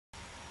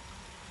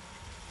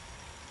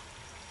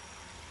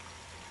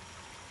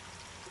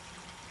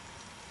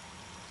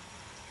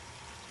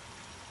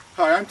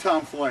Hi, I'm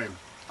Tom Flame.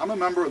 I'm a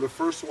member of the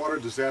First Water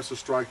Disaster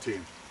Strike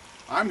Team.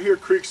 I'm here at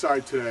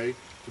Creekside today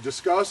to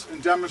discuss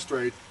and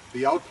demonstrate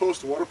the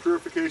Outpost water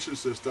purification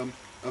system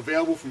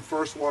available from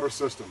First Water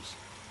Systems.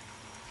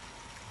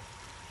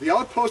 The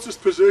Outpost is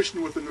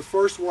positioned within the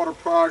First Water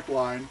product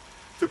line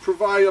to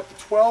provide up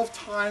to 12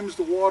 times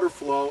the water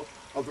flow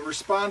of the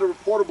responder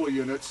portable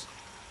units,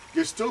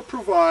 yet still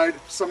provide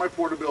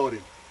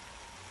semi-portability.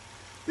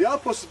 The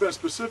Outpost has been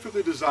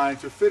specifically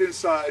designed to fit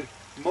inside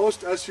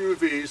most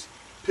SUVs,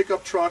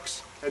 pickup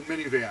trucks, and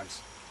minivans.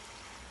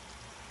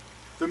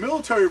 The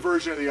military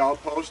version of the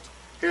Outpost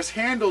has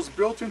handles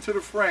built into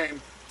the frame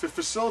to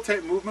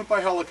facilitate movement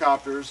by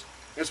helicopters,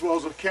 as well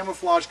as a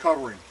camouflage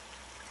covering.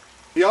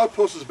 The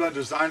Outpost has been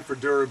designed for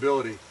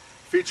durability,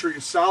 featuring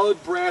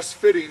solid brass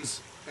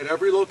fittings at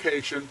every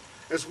location,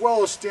 as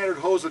well as standard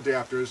hose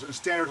adapters and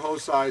standard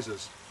hose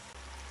sizes.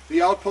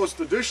 The Outpost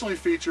additionally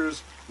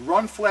features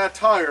run-flat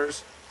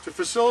tires to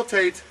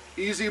facilitate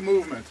easy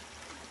movement.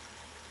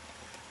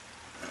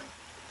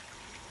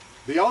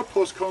 The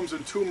Outpost comes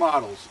in two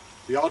models,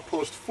 the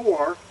Outpost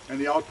 4 and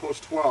the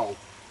Outpost 12.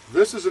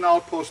 This is an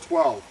Outpost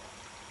 12.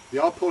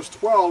 The Outpost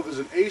 12 is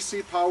an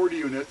AC powered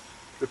unit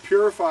that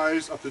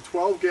purifies up to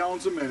 12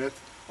 gallons a minute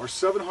or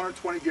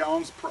 720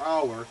 gallons per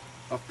hour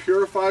of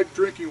purified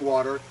drinking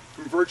water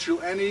from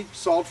virtually any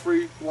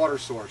salt-free water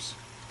source.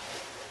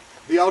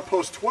 The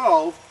Outpost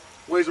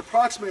 12 weighs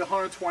approximately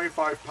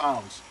 125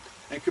 pounds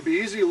and can be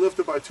easily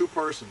lifted by two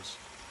persons.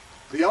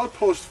 The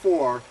Outpost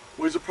 4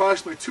 weighs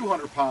approximately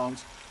 200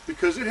 pounds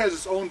because it has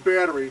its own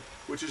battery,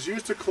 which is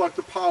used to collect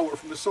the power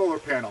from the solar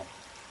panel.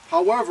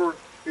 However,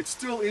 it's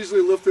still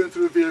easily lifted into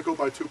the vehicle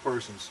by two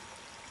persons.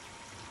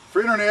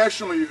 For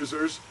international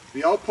users,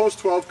 the Outpost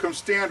 12 comes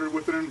standard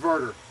with an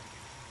inverter.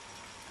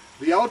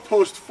 The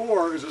Outpost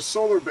 4 is a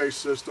solar-based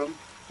system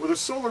with a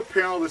solar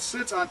panel that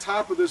sits on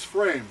top of this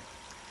frame.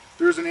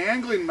 There's an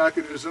angling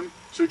mechanism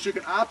so that you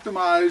can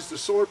optimize the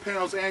solar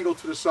panel's angle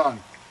to the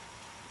sun.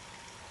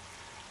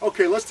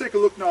 Okay, let's take a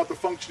look now at the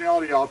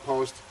functionality of the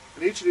Outpost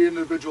and each of the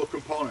individual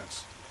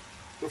components.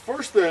 The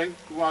first thing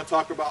we want to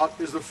talk about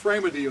is the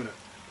frame of the unit.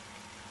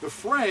 The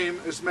frame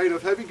is made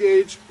of heavy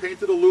gauge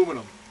painted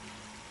aluminum.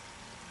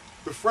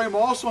 The frame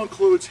also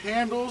includes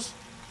handles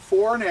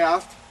fore and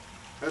aft,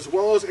 as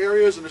well as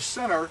areas in the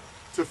center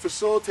to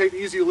facilitate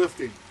easy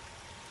lifting.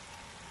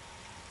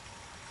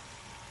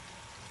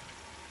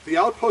 The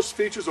Outpost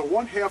features a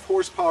 1/2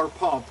 horsepower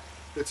pump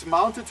that's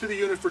mounted to the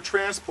unit for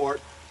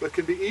transport, but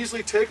can be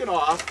easily taken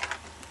off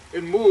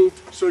and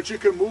moved so that you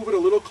can move it a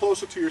little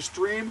closer to your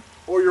stream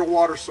or your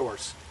water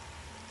source.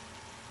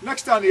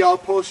 Next on the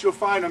Outpost, you'll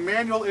find a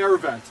manual air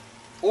vent.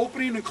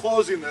 Opening and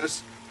closing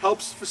this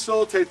helps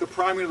facilitate the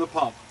priming of the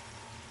pump.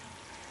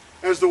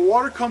 As the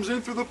water comes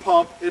in through the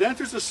pump, it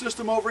enters the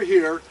system over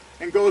here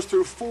and goes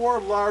through 4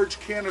 large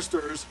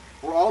canisters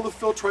where all the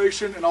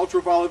filtration and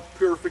ultraviolet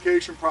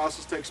purification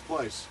process takes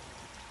place.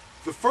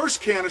 The first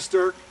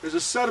canister is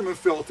a sediment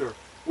filter,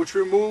 which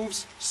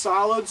removes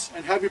solids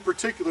and heavy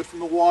particulate from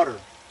the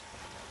water.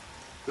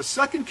 The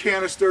second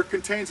canister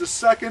contains a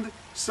second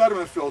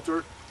sediment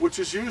filter, which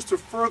is used to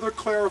further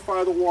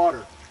clarify the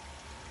water.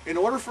 In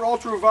order for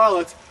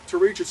ultraviolet to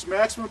reach its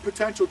maximum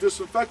potential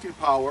disinfecting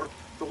power,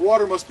 the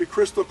water must be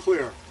crystal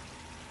clear.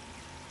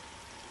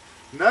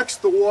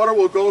 Next, the water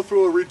will go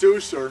through a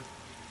reducer,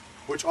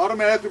 which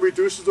automatically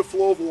reduces the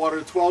flow of water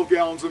to 12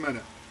 gallons a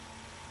minute.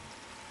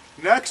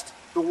 Next,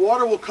 the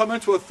water will come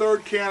into a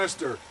third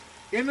canister.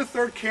 In the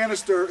third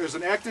canister is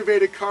an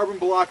activated carbon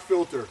block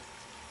filter.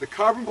 The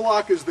carbon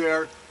block is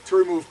there to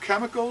remove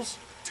chemicals,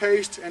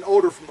 taste, and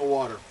odor from the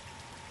water.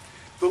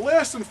 The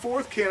last and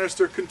fourth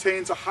canister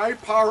contains a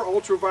high-power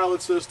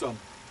ultraviolet system.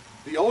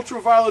 The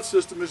ultraviolet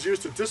system is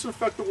used to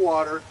disinfect the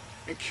water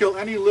and kill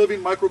any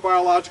living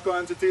microbiological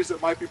entities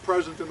that might be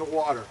present in the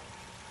water.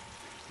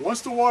 Once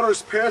the water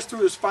is passed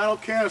through this final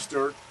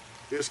canister,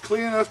 it is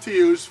clean enough to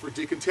use for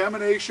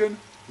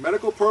decontamination,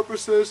 medical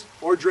purposes,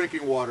 or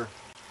drinking water.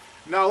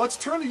 Now let's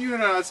turn the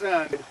unit on its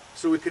end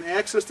so we can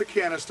access the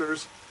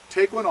canisters,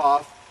 take one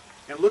off,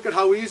 and look at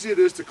how easy it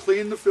is to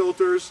clean the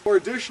filters, or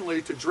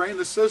additionally to drain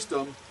the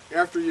system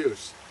after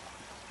use.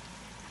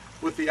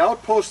 With the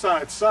Outpost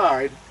on its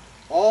side,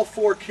 all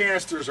 4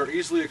 canisters are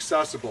easily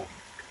accessible.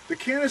 The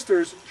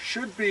canisters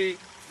should be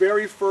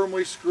very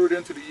firmly screwed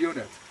into the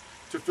unit.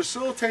 To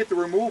facilitate the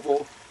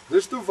removal,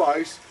 this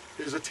device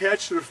is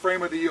attached to the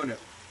frame of the unit.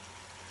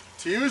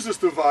 To use this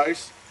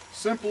device,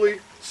 simply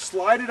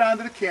slide it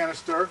onto the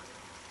canister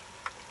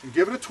and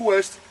give it a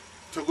twist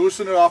to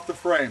loosen it off the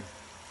frame.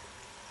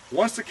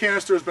 Once the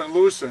canister has been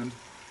loosened,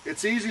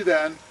 it's easy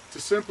then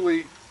to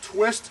simply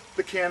twist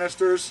the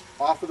canisters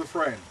off of the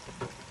frame.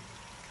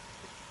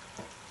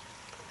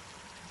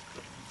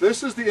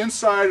 This is the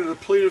inside of the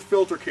pleated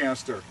filter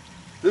canister.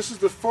 This is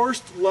the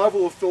first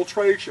level of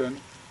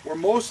filtration where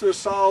most of the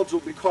solids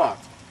will be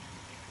caught.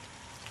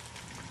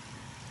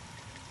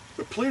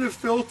 The pleated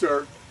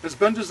filter has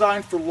been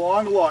designed for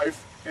long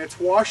life, and it's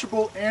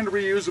washable and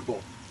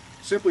reusable.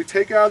 Simply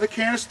take it out of the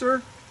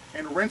canister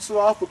and rinse it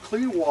off with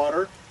clean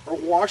water, or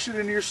wash it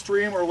in your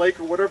stream or lake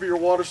or whatever your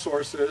water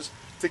source is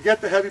to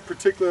get the heavy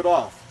particulate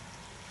off.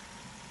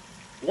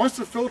 Once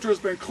the filter has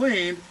been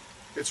cleaned,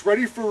 it's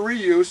ready for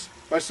reuse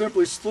by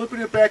simply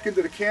slipping it back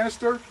into the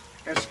canister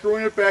and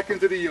screwing it back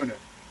into the unit.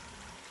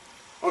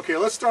 Okay,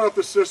 let's start up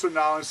the system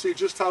now and see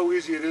just how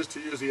easy it is to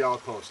use the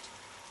Outpost.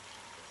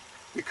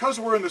 Because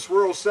we're in this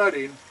rural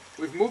setting,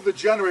 we've moved the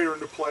generator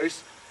into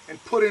place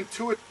and put in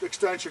 2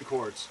 extension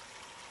cords.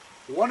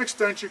 One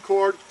extension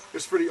cord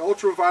is for the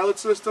ultraviolet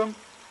system,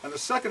 and the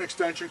second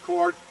extension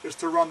cord is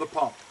to run the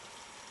pump.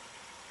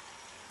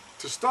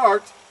 To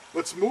start,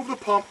 let's move the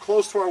pump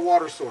close to our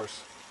water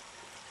source.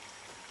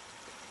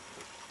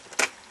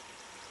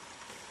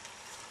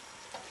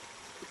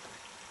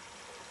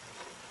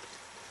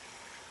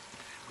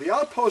 The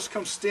Outpost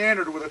comes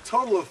standard with a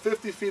total of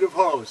 50 feet of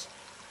hose,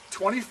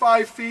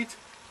 25 feet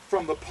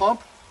from the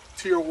pump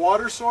to your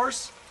water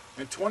source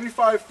and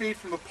 25 feet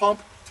from the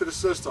pump to the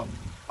system,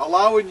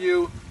 allowing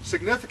you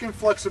significant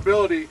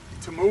flexibility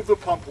to move the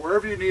pump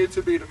wherever you need it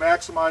to be to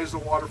maximize the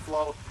water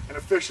flow and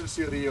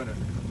efficiency of the unit.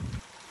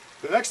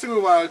 The next thing we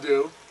want to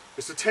do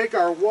is to take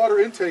our water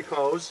intake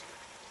hose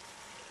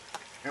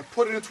and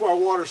put it into our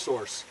water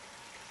source.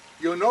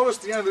 You'll notice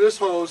the end of this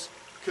hose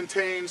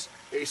contains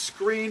a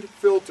screened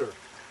filter.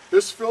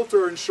 This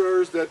filter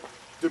ensures that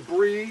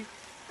debris,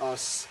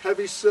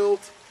 heavy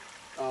silt,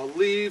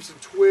 leaves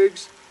and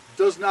twigs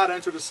does not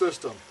enter the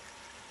system.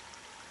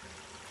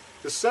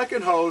 The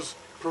second hose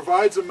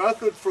provides a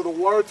method for the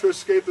water to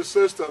escape the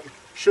system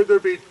should there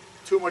be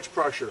too much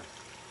pressure.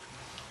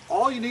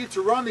 All you need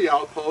to run the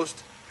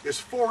Outpost is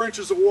 4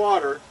 inches of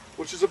water,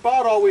 which is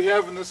about all we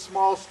have in this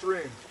small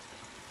stream.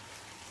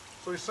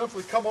 So you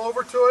simply come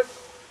over to it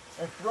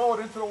and throw it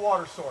into the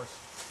water source.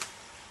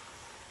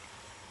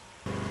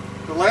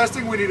 The last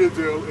thing we need to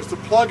do is to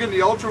plug in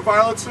the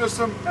ultraviolet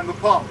system and the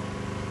pump.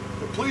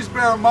 But please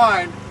bear in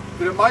mind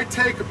that it might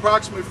take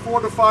approximately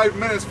 4 to 5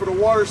 minutes for the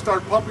water to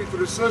start pumping through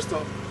the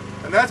system,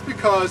 and that's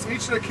because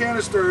each of the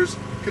canisters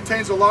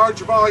contains a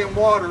large volume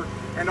water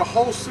and the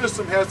whole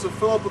system has to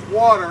fill up with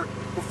water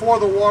before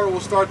the water will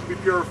start to be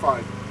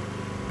purified.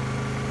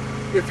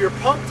 If your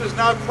pump does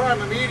not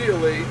prime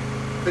immediately,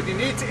 then you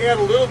need to add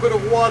a little bit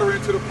of water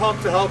into the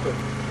pump to help it.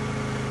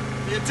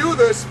 You do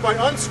this by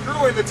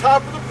unscrewing the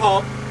top of the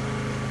pump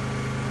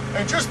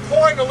and just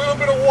pouring a little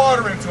bit of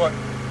water into it.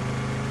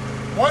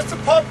 Once the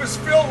pump is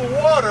filled with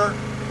water,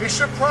 it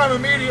should prime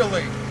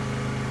immediately.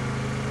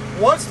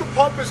 Once the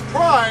pump is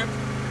primed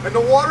and the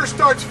water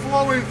starts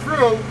flowing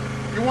through,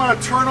 you want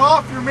to turn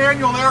off your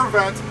manual air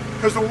vent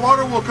because the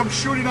water will come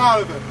shooting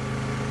out of it.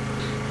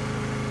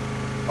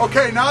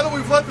 Okay, now that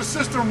we've let the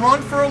system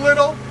run for a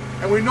little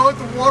and we know that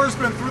the water's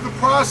been through the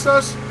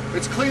process,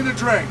 it's clean to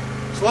drink.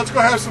 So let's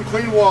go have some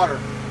clean water.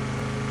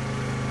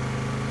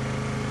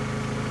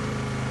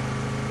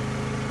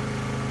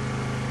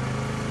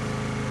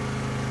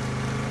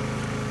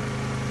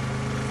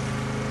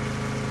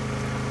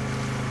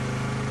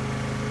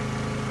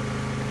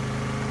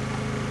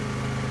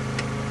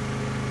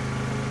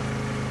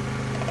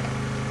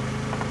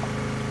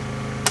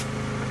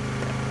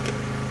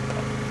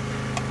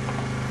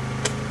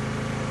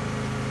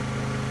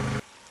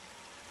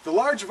 The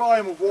large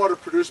volume of water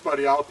produced by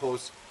the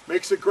Outpost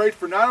makes it great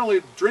for not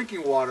only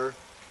drinking water,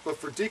 but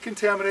for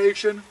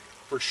decontamination,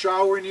 for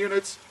showering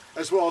units,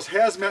 as well as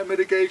hazmat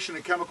mitigation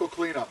and chemical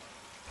cleanup.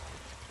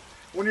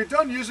 When you're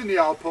done using the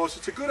Outpost,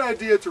 it's a good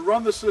idea to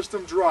run the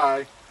system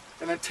dry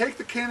and then take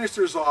the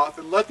canisters off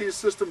and let the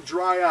system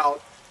dry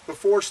out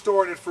before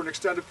storing it for an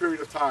extended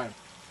period of time.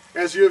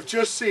 As you have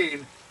just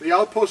seen, the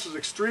Outpost is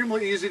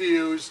extremely easy to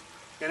use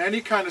in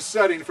any kind of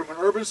setting, from an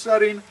urban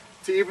setting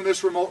to even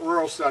this remote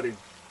rural setting.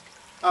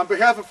 On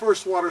behalf of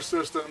First Water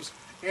Systems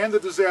and the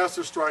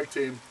Disaster Strike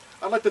Team,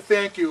 I'd like to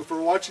thank you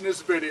for watching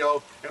this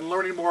video and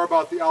learning more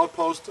about the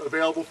Outpost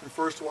available from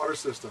First Water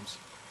Systems.